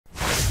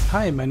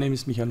Hi, my name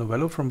is Michael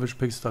Novello from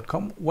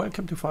visualpixels.com.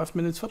 Welcome to 5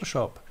 Minutes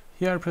Photoshop.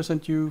 Here I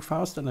present you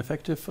fast and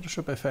effective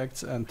Photoshop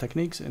effects and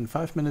techniques in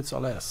 5 minutes or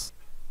less.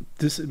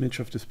 This image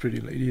of this pretty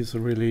lady is a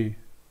really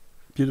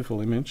beautiful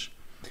image,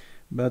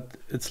 but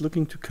it's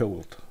looking too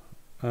cold.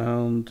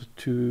 And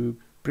to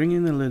bring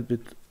in a little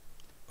bit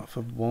of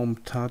a warm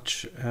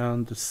touch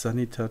and a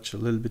sunny touch a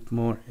little bit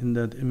more in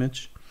that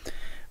image,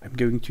 I'm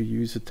going to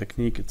use a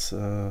technique. It's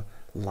a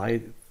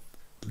light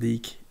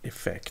leak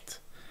effect.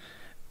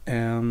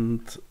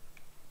 And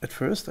at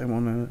first I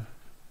want to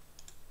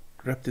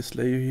grab this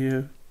layer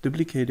here,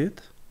 duplicate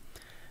it,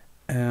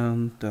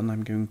 and then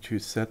I'm going to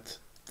set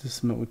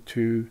this mode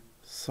to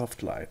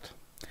soft light,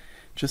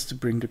 just to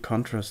bring the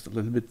contrast a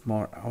little bit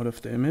more out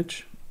of the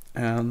image,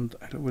 and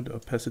I lower the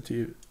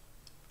opacity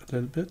a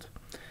little bit,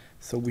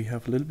 so we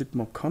have a little bit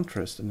more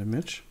contrast in the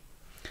image.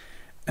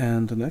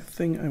 And the next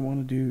thing I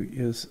want to do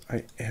is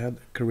I add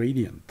a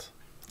gradient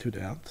to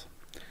that,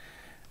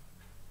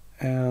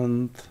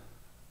 and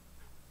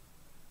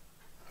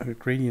a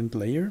gradient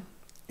layer,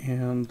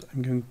 and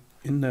I'm going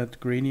in that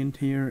gradient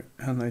here,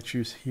 and I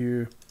choose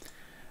here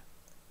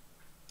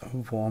a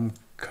warm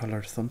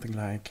color, something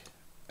like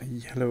a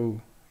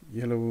yellow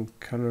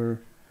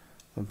color,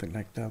 something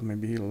like that,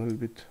 maybe a little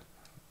bit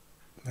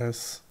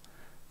less,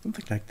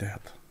 something like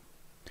that.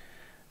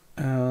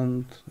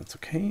 And that's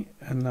okay.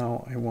 And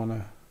now I want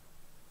to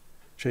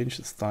change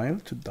the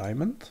style to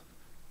diamond,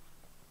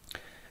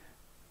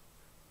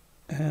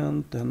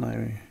 and then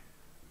I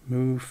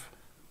move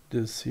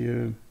this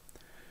here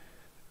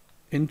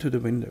into the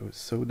windows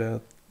so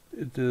that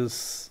it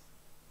is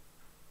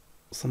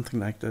something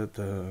like that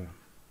the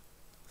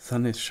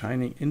sun is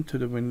shining into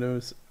the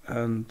windows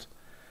and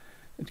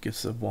it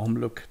gives a warm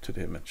look to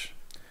the image.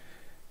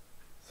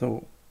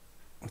 So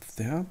with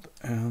that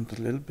and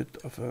a little bit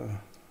of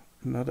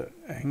another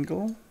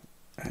angle,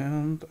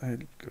 and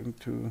I'm going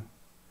to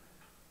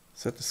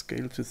set the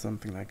scale to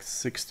something like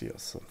 60 or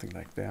something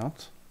like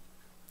that.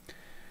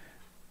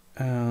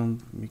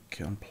 And we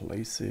can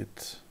place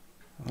it,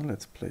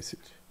 let's place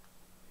it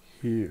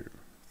here,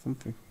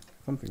 something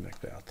like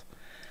that.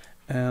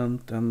 And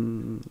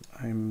then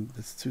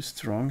it's too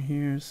strong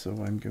here, so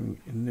I'm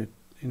going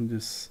in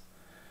this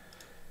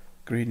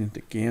gradient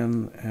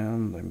again,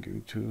 and I'm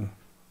going to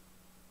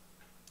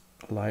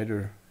a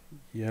lighter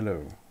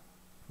yellow.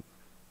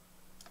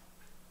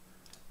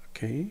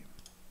 Okay,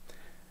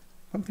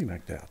 something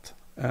like that.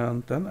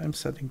 And then I'm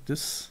setting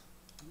this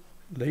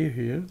layer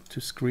here to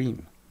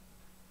screen.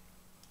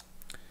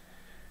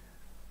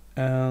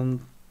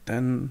 And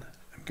then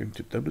I'm going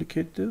to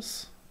duplicate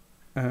this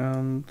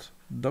and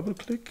double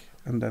click,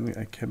 and then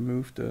I can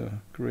move the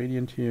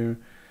gradient here.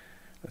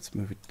 Let's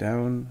move it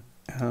down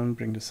and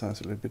bring the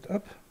size a little bit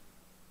up.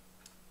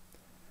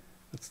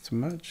 That's too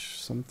much,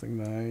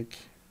 something like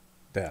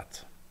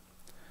that.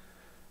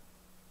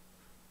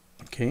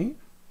 Okay,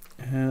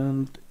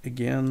 and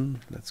again,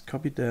 let's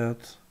copy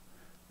that,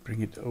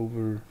 bring it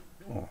over,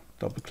 or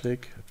double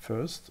click at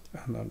first,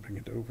 and then bring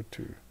it over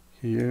to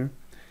here.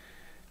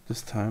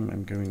 This time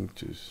I'm going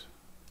to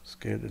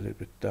scale it a little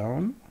bit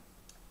down.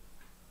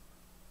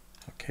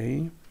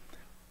 Okay,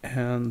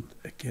 and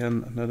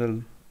again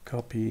another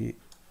copy,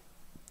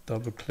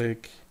 double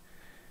click,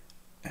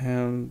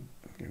 and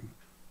I'm going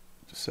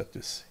to set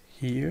this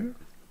here,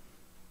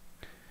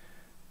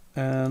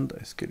 and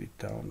I scale it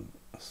down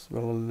as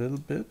well a little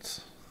bit,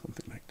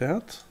 something like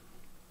that,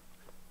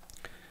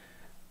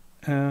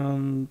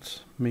 and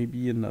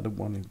maybe another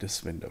one in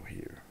this window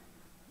here.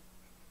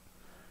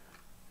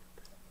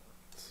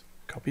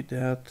 Copy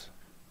that,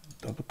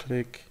 double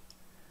click,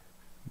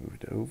 move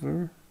it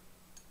over,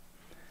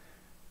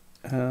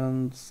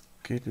 and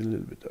scale it a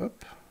little bit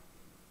up.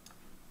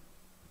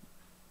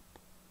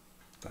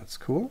 That's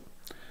cool.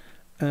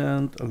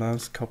 And a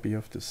last copy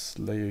of this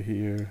layer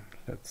here.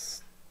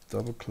 Let's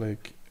double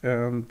click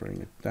and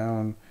bring it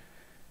down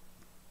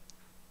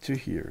to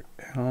here.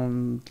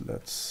 And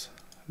let's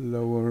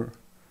lower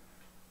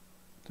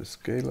the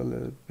scale a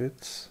little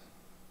bit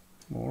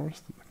more,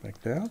 something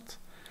like that.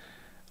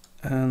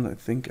 And I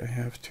think I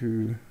have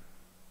to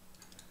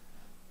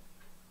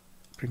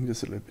bring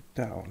this a little bit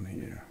down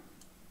here.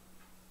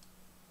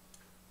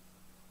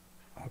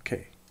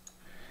 Okay,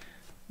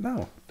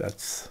 now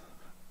that's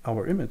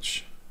our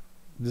image.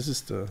 This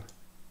is the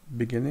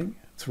beginning.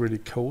 It's really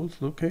cold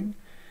looking,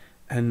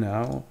 and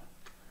now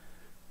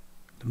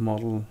the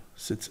model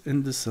sits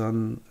in the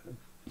sun,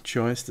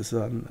 enjoys the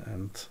sun,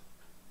 and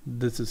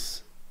this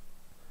is,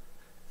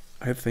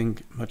 I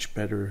think, much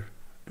better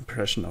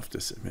impression of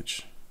this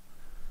image.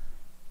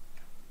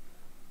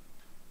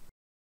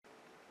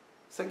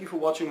 Thank you for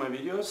watching my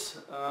videos.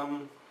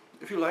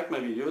 If you like my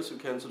videos, you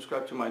can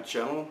subscribe to my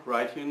channel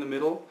right here in the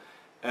middle,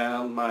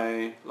 and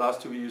my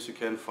last two videos you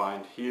can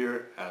find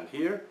here and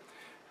here.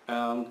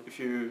 And if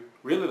you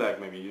really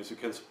like my videos, you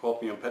can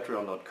support me on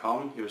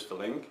Patron.com. Here's the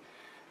link.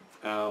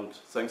 And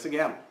thanks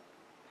again,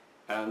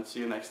 and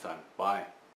see you next time. Bye.